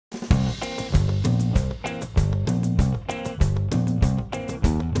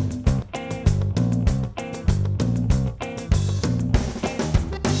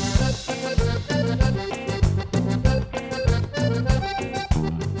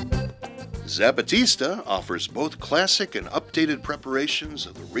Zapatista offers both classic and updated preparations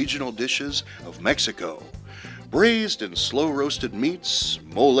of the regional dishes of Mexico. Braised and slow-roasted meats,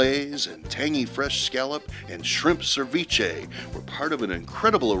 moles, and tangy fresh scallop and shrimp ceviche were part of an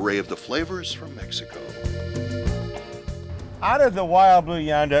incredible array of the flavors from Mexico. Out of the Wild Blue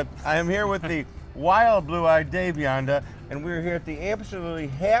Yonda, I am here with the Wild Blue-Eyed Dave Yonda, and we're here at the absolutely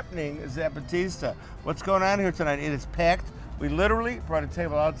happening Zapatista. What's going on here tonight? It is packed. We literally brought a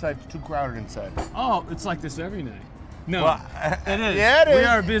table outside, too crowded inside. Oh, it's like this every night. No, well, it is. Yeah, it is. We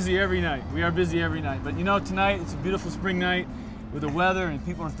are busy every night. We are busy every night. But you know, tonight it's a beautiful spring night with the weather, and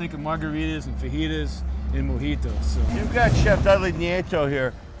people are thinking margaritas and fajitas and mojitos. So. You've got Chef Dudley Nieto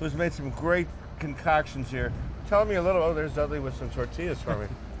here, who's made some great concoctions here. Tell me a little. Oh, there's Dudley with some tortillas for me.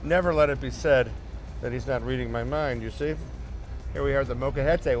 Never let it be said that he's not reading my mind, you see? Here we are at the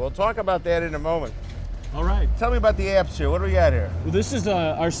Molcajete. We'll talk about that in a moment. All right. Tell me about the apps here. What do we got here? Well, this is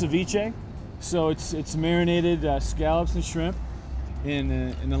our ceviche. So it's marinated scallops and shrimp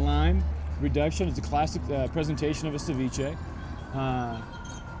in the lime reduction. It's a classic presentation of a ceviche.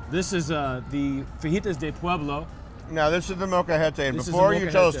 This is the fajitas de pueblo. Now this is the Molcajete, and before you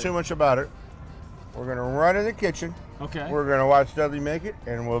tell us too much about it, we're gonna run in the kitchen. Okay. We're gonna watch Dudley make it,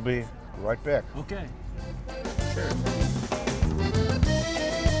 and we'll be right back. Okay. Cheers.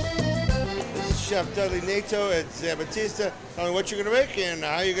 This is Chef Dudley Nieto at Zapatista. Tell me what you're gonna make and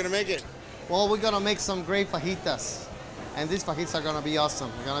how you're gonna make it. Well, we're gonna make some great fajitas, and these fajitas are gonna be awesome.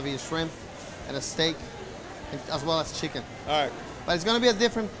 They're gonna be a shrimp and a steak, as well as chicken. All right. But it's gonna be a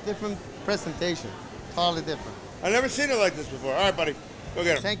different presentation, totally different. I've never seen it like this before. All right, buddy, go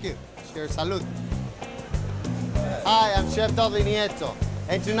get it. Thank you. Cheers, salud. Hi, I'm Chef Dudley Nieto,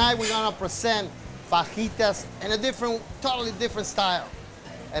 and tonight we're gonna present fajitas in a totally different style,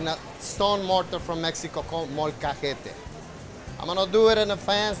 and a stone mortar from Mexico called molcajete. I'm gonna do it in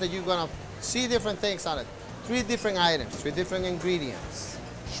advance that you're gonna see different things on it. 3 different items, 3 different ingredients: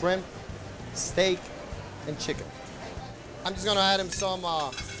 shrimp, steak, and chicken. I'm just gonna add in some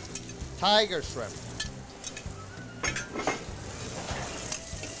tiger shrimp.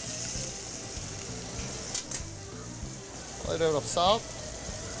 A little bit of salt.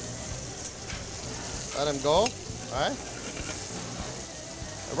 Let them go, all right?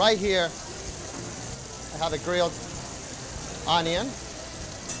 Right here, I have a grilled onion,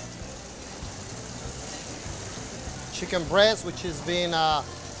 chicken breast, which is being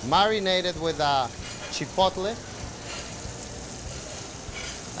marinated with chipotle,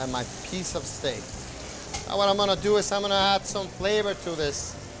 and my piece of steak. Now what I'm gonna do is I'm gonna add some flavor to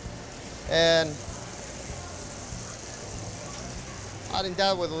this, and adding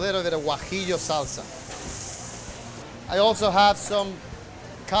that with a little bit of guajillo salsa. I also have some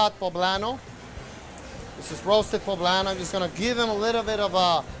cod poblano. This is roasted poblano. I'm just gonna give them a little bit of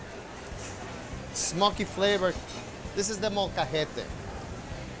a smoky flavor. This is the molcajete.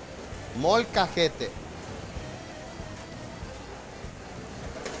 Molcajete.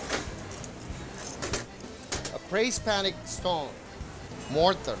 A pre-Hispanic stone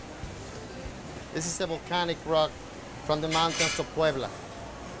mortar. This is a volcanic rock from the mountains of Puebla.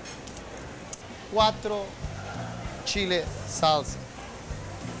 4 chile salsa.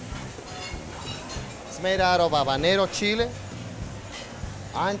 It's made out of habanero chile,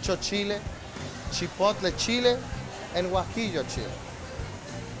 ancho chile, chipotle chile, and guajillo chile.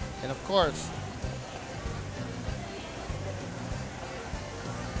 And of course,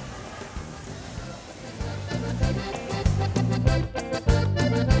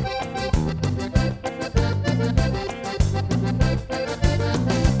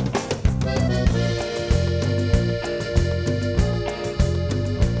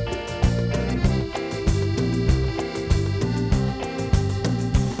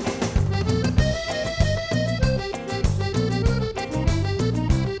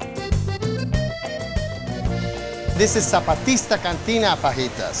 this is Zapatista Cantina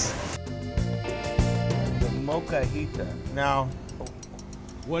fajitas. The Molcajete. Now,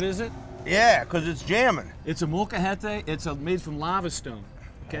 What is it? yeah, because it's jamming. It's a molcajete. It's made from lava stone.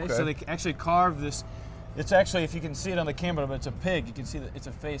 Okay, so they actually carved this. It's actually, if you can see it on the camera, but it's a pig. You can see that it's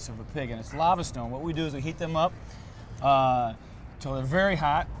a face of a pig, and it's lava stone. What we do is we heat them up till they're very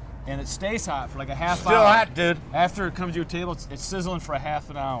hot, and it stays hot for like a half hour. Still hot, dude. After it comes to your table, it's sizzling for a half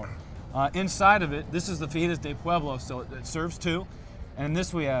an hour. Inside of it, this is the fajitas de pueblo, so it serves 2. And in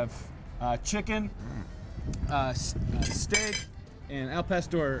this we have chicken, steak, and al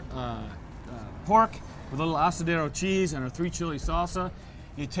pastor pork with a little asadero cheese and our 3 chili salsa.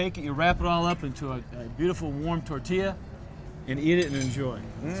 You take it, you wrap it all up into a beautiful warm tortilla and eat it and enjoy.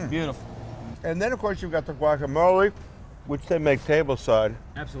 It's beautiful. And then, of course, you've got the guacamole. which they make tableside.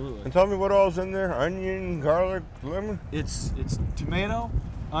 Absolutely. And tell me what all's in there: onion, garlic, lemon. It's tomato,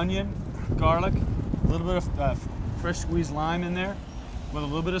 onion, garlic, a little bit of fresh squeezed lime in there, with a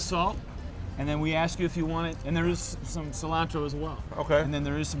little bit of salt. And then we ask you if you want it, and there is some cilantro as well. Okay. And then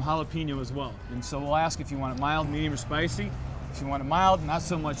there is some jalapeno as well. And so we'll ask if you want it mild, medium, or spicy. If you want it mild, not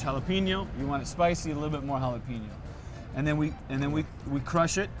so much jalapeno. If you want it spicy, a little bit more jalapeno. And then we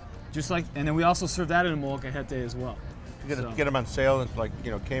crush it, just like. And then we also serve that in a molcajete as well. You get them on sale at like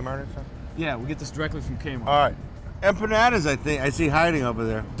Kmart or something. Yeah, we get this directly from Kmart. All right, empanadas. I think I see hiding over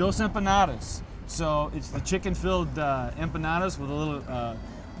there. Dos empanadas. So it's the chicken-filled empanadas with a little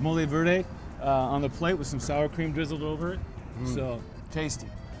mole verde on the plate with some sour cream drizzled over it. So tasty.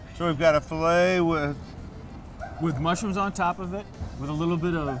 So we've got a fillet with mushrooms on top of it, with a little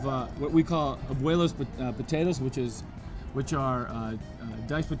bit of what we call abuelos potatoes, which are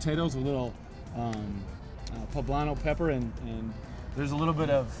diced potatoes with a little poblano pepper, and there's a little bit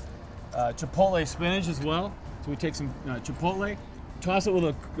of chipotle spinach as well. So we take some chipotle, toss it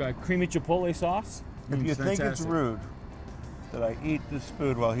with a creamy chipotle sauce. If you think it's rude that I eat this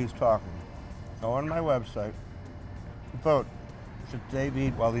food while he's talking, go on my website, vote. Should Dave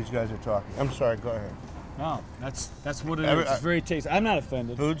eat while these guys are talking? I'm sorry, go ahead. No, that's what it is. It's very tasty. I'm not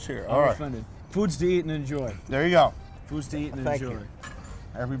offended. Food's here. I'm offended. Food's to eat and enjoy. There you go. Food's to eat and Thank enjoy. you.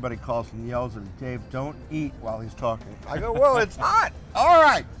 Everybody calls and yells at Dave, don't eat while he's talking. I go, well, it's hot. All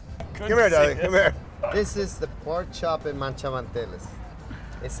right. Come here, darling. Come here. This is the pork chop and manchamanteles.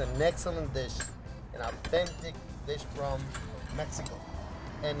 It's an excellent dish, an authentic dish from Mexico.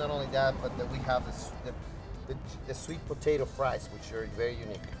 And not only that, but that we have the sweet potato fries, which are very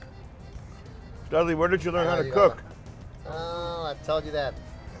unique. Dudley, where did you learn how to cook? Oh, I told you that.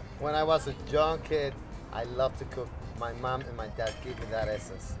 When I was a young kid, I loved to cook. My mom and my dad gave me that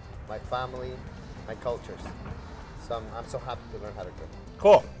essence. My family, my cultures. So I'm so happy to learn how to cook.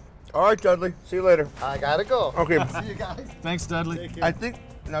 Cool. All right, Dudley. See you later. I gotta go. Okay. See you guys. Thanks, Dudley. Take care. I think,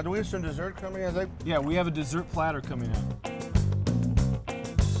 now do we have some dessert coming, I think? Yeah, we have a dessert platter coming up.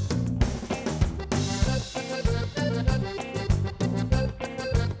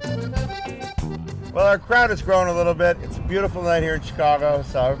 Well, our crowd has grown a little bit. It's a beautiful night here in Chicago,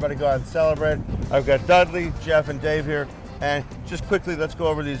 so everybody go out and celebrate. I've got Dudley, Jeff, and Dave here. And just quickly, let's go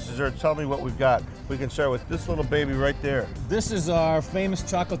over these desserts. Tell me what we've got. We can start with this little baby right there. This is our famous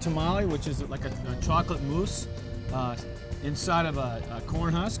chocolate tamale, which is like a chocolate mousse inside of a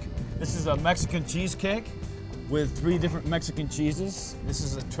corn husk. This is a Mexican cheesecake with 3 different Mexican cheeses. This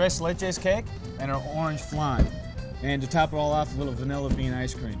is a tres leches cake and our orange flan. And to top it all off, a little vanilla bean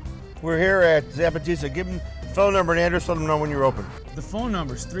ice cream. We're here at Zapatista. Give them phone number and address. Let them know when you're open. The phone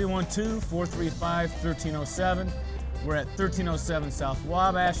number is 312-435-1307. We're at 1307 South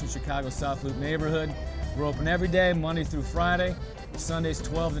Wabash in Chicago's South Loop neighborhood. We're open every day, Monday through Friday. Sundays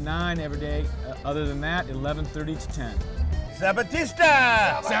 12 to 9. Every day other than that, 11:30 to 10.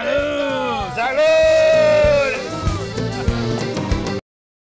 Zapatista! Salud! Salud!